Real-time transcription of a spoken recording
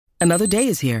Another day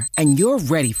is here, and you're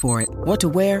ready for it. What to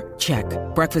wear? Check.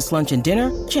 Breakfast, lunch, and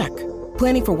dinner? Check.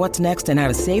 Planning for what's next and how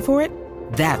to save for it?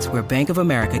 That's where Bank of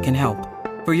America can help.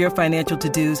 For your financial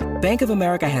to-dos, Bank of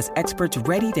America has experts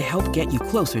ready to help get you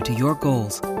closer to your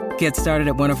goals. Get started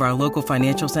at one of our local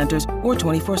financial centers or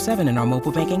 24/7 in our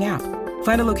mobile banking app.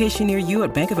 Find a location near you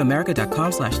at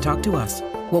bankofamerica.com/talktous.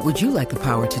 What would you like the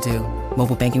power to do?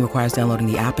 Mobile banking requires downloading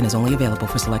the app and is only available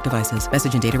for select devices.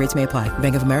 Message and data rates may apply.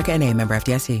 Bank of America N.A., member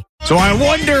FDIC. So I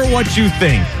wonder what you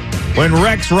think when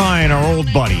Rex Ryan, our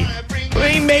old buddy,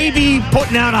 he may be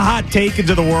putting out a hot take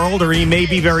into the world, or he may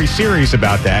be very serious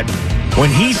about that, when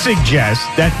he suggests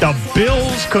that the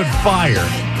Bills could fire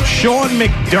Sean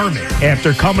McDermott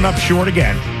after coming up short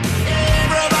again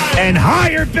and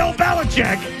hire Bill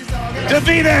Belichick to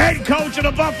be the head coach of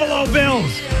the Buffalo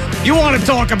Bills. You want to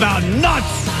talk about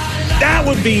nuts? That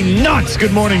would be nuts.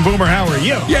 Good morning, Boomer. How are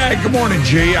you? Yeah, good morning,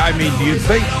 G. I mean, do you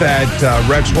think that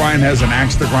Rex Ryan has an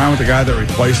axe to grind with the guy that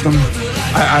replaced him?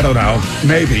 I don't know.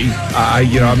 Maybe.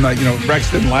 I'm not.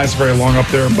 Rex didn't last very long up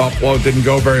there in Buffalo. It didn't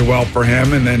go very well for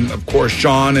him. And then, of course,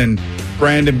 Sean and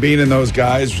Brandon Beane and those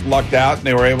guys lucked out, and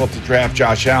they were able to draft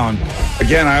Josh Allen.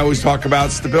 Again, I always talk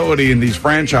about stability in these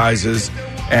franchises,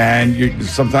 and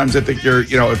sometimes I think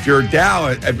if you're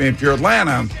Dallas, if you're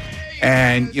Atlanta.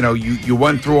 And, you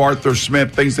went through Arthur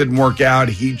Smith. Things didn't work out.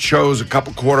 He chose a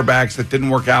couple quarterbacks that didn't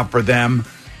work out for them.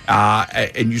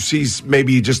 And you see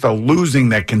maybe just a losing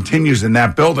that continues in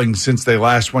that building since they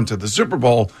last went to the Super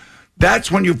Bowl. That's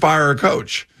when you fire a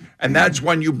coach. And that's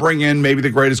when you bring in maybe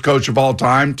the greatest coach of all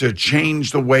time to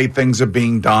change the way things are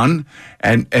being done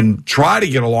and try to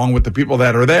get along with the people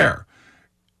that are there.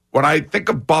 When I think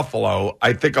of Buffalo,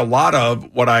 I think a lot of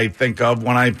what I think of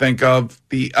when I think of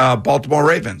the Baltimore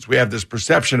Ravens. We have this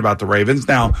perception about the Ravens.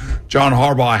 Now, John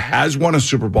Harbaugh has won a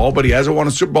Super Bowl, but he hasn't won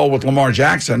a Super Bowl with Lamar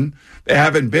Jackson. They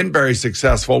haven't been very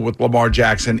successful with Lamar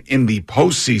Jackson in the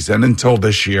postseason until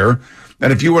this year.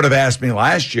 And if you would have asked me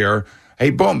last year, hey,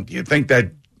 boom, do you think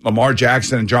that Lamar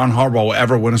Jackson and John Harbaugh will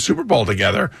ever win a Super Bowl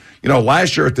together?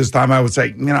 Last year at this time, I would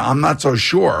say, I'm not so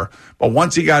sure. But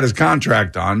once he got his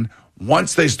contract done,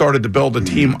 once they started to build a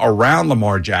team around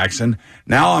Lamar Jackson,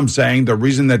 now I'm saying the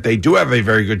reason that they do have a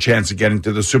very good chance of getting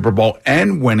to the Super Bowl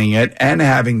and winning it and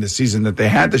having the season that they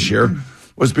had this year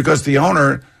was because the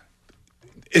owner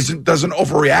doesn't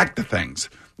overreact to things.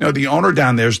 The owner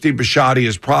down there, Steve Bisciotti,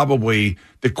 is probably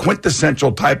the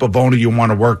quintessential type of owner you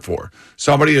want to work for.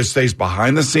 Somebody who stays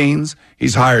behind the scenes.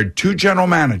 He's hired 2 general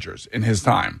managers in his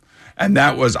time. And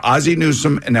that was Ozzie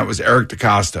Newsome and that was Eric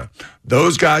DaCosta.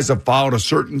 Those guys have followed a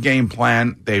certain game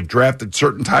plan. They've drafted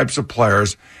certain types of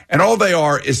players. And all they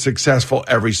are is successful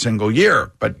every single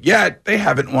year. But yet, they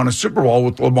haven't won a Super Bowl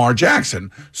with Lamar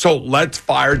Jackson. So let's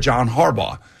fire John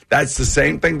Harbaugh. That's the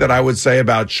same thing that I would say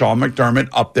about Sean McDermott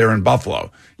up there in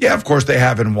Buffalo. Yeah, of course, they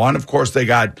haven't won. Of course, they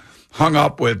got hung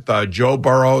up with Joe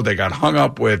Burrow. They got hung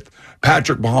up with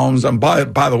Patrick Mahomes. And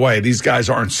by the way, these guys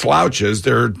aren't slouches.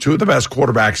 They're 2 of the best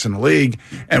quarterbacks in the league.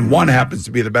 And one happens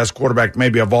to be the best quarterback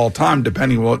maybe of all time,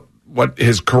 depending on what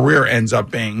his career ends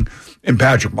up being in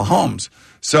Patrick Mahomes.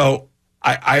 So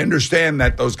I understand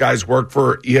that those guys work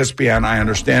for ESPN. I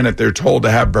understand that they're told to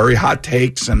have very hot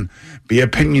takes and be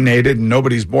opinionated. And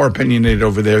nobody's more opinionated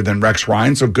over there than Rex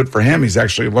Ryan. So good for him. He's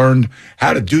actually learned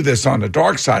how to do this on the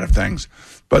dark side of things.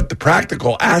 But the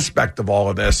practical aspect of all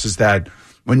of this is that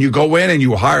when you go in and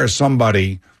you hire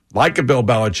somebody like a Bill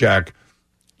Belichick,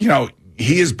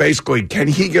 he is basically, can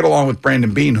he get along with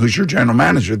Brandon Beane, who's your general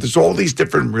manager? There's all these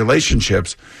different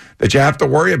relationships that you have to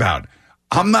worry about.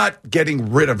 I'm not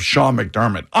getting rid of Sean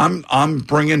McDermott. I'm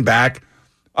bringing back,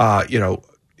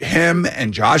 him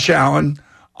and Josh Allen.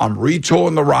 I'm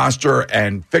retooling the roster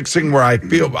and fixing where I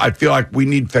feel like we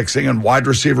need fixing, and wide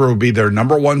receiver would be their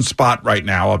number one spot right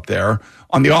now up there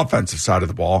on the offensive side of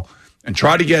the ball, and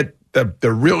try to get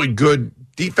the really good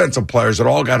defensive players that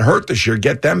all got hurt this year,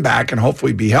 get them back and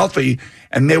hopefully be healthy,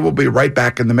 and they will be right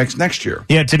back in the mix next year.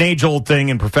 Yeah, it's an age-old thing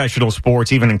in professional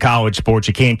sports, even in college sports.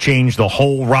 You can't change the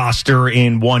whole roster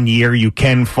in 1 year. You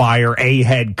can fire a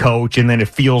head coach, and then it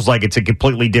feels like it's a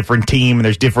completely different team, and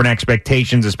there's different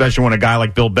expectations, especially when a guy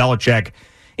like Bill Belichick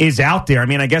is out there. I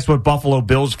mean, I guess what Buffalo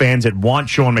Bills fans that want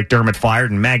Sean McDermott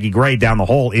fired, and Maggie Gray down the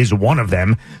hole is one of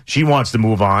them. She wants to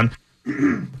move on.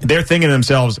 They're thinking to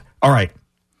themselves, all right,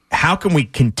 how can we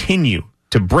continue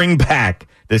to bring back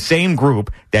the same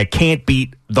group that can't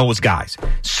beat those guys?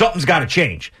 Something's got to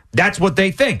change. That's what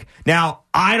they think. Now,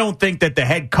 I don't think that the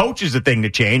head coach is the thing to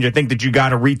change. I think that you got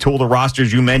to retool the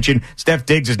rosters. You mentioned Steph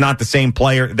Diggs is not the same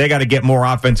player. They got to get more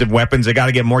offensive weapons. They got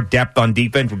to get more depth on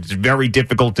defense, which is very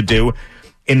difficult to do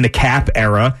in the cap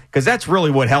era, because that's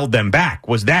really what held them back,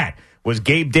 was that. was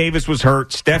Gabe Davis was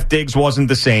hurt. Steph Diggs wasn't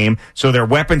the same. So their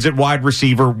weapons at wide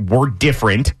receiver were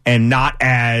different and not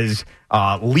as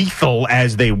lethal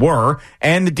as they were.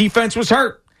 And the defense was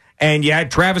hurt. And you had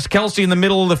Travis Kelce in the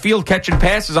middle of the field catching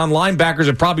passes on linebackers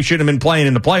that probably shouldn't have been playing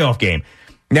in the playoff game.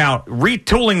 Now,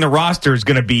 retooling the roster is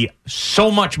going to be so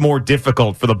much more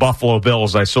difficult for the Buffalo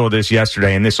Bills. I saw this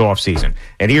yesterday in this offseason.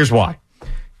 And here's why.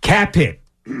 Cap hit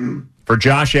for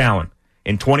Josh Allen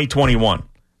in 2021,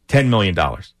 $10 million.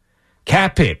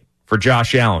 Cap hit for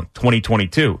Josh Allen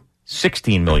 2022,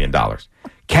 $16 million.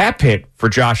 Cap hit for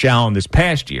Josh Allen this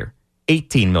past year,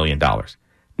 $18 million.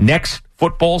 Next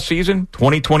football season,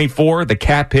 2024, the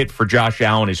cap hit for Josh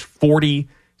Allen is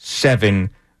 $47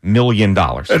 million.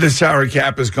 The salary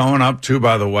cap is going up, too,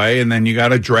 by the way. And then you got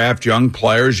to draft young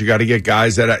players. You got to get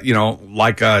guys that,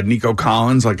 like Nico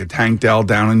Collins, like a Tank Dell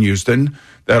down in Houston,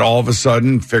 that all of a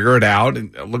sudden figure it out.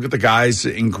 And look at the guys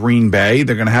in Green Bay.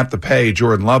 They're going to have to pay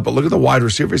Jordan Love. But look at the wide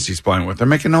receivers he's playing with. They're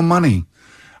making no money.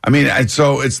 I mean, and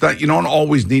so it's not, you don't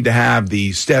always need to have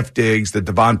the Steph Diggs, the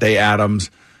Devontae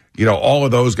Adams, all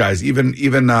of those guys, even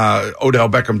Odell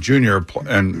Beckham Jr.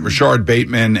 and Rashard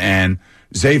Bateman and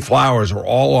Zay Flowers are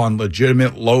all on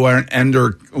legitimate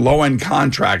low-end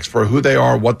contracts for who they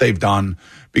are, what they've done,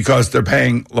 because they're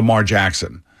paying Lamar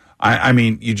Jackson. I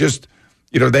mean,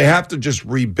 they have to just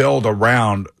rebuild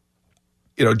around,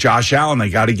 Josh Allen. They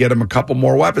got to get him a couple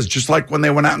more weapons, just like when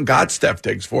they went out and got Steph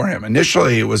Diggs for him.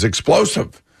 Initially, it was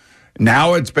explosive.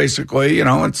 Now it's basically,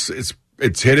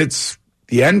 it's hit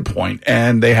the end point,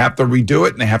 and they have to redo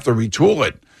it and they have to retool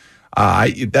it.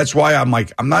 That's why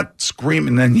I'm not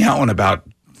screaming and yelling about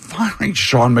firing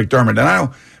Sean McDermott. And I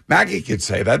know Maggie could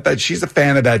say that she's a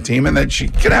fan of that team and that she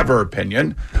can have her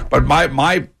opinion. But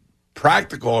my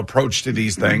practical approach to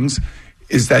these things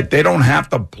is that they don't have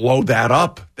to blow that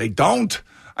up. They don't.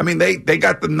 I mean, they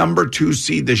got the number 2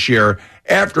 seed this year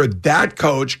after that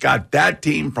coach got that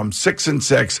team from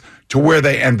 6-6 to where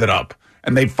they ended up.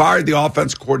 And they fired the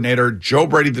offense coordinator. Joe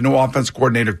Brady, the new offense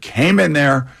coordinator, came in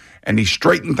there and he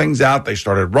straightened things out. They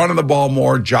started running the ball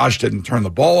more. Josh didn't turn the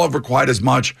ball over quite as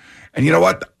much. And you know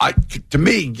what? To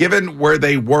me, given where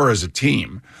they were as a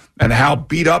team and how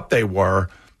beat up they were,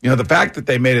 the fact that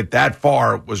they made it that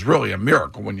far was really a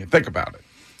miracle when you think about it.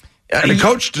 And the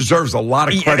coach deserves a lot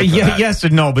of credit for that. Yes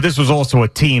and no, but this was also a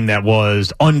team that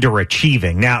was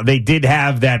underachieving. Now, they did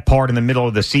have that part in the middle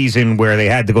of the season where they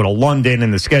had to go to London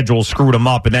and the schedule screwed them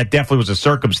up, and that definitely was a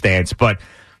circumstance. But,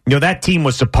 that team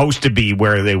was supposed to be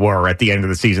where they were at the end of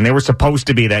the season. They were supposed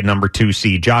to be that number 2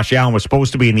 seed. Josh Allen was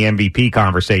supposed to be in the MVP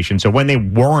conversation. So when they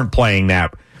weren't playing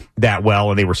that well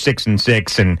and they were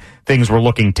 6-6 and things were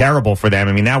looking terrible for them,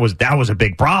 I mean, that was a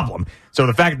big problem. So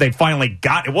the fact that they finally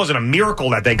it wasn't a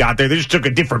miracle that they got there. They just took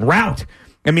a different route.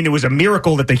 I mean, it was a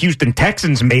miracle that the Houston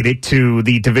Texans made it to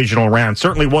the divisional round.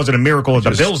 Certainly wasn't a miracle that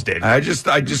the Bills did. I just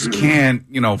can't,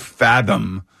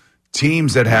 fathom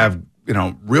teams that have,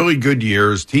 really good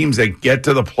years, teams that get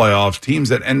to the playoffs, teams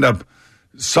that end up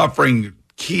suffering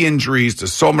key injuries to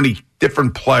so many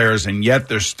different players, and yet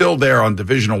they're still there on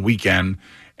divisional weekend.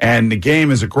 And the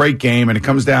game is a great game, and it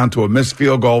comes down to a missed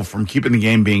field goal from keeping the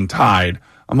game being tied.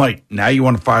 I'm like, now you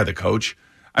want to fire the coach?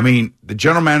 I mean, the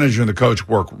general manager and the coach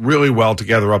work really well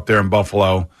together up there in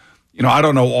Buffalo. I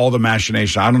don't know all the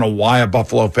machination. I don't know why a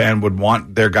Buffalo fan would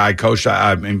want their guy coached.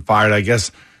 Fired. I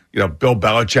guess, Bill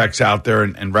Belichick's out there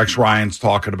and Rex Ryan's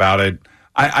talking about it.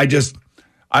 I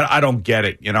don't get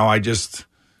it. And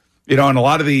a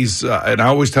lot of these, and I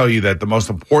always tell you that the most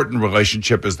important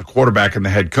relationship is the quarterback and the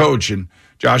head coach. And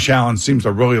Josh Allen seems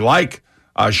to really like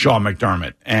Sean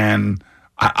McDermott. And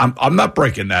I'm not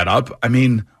breaking that up. I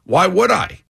mean, why would I?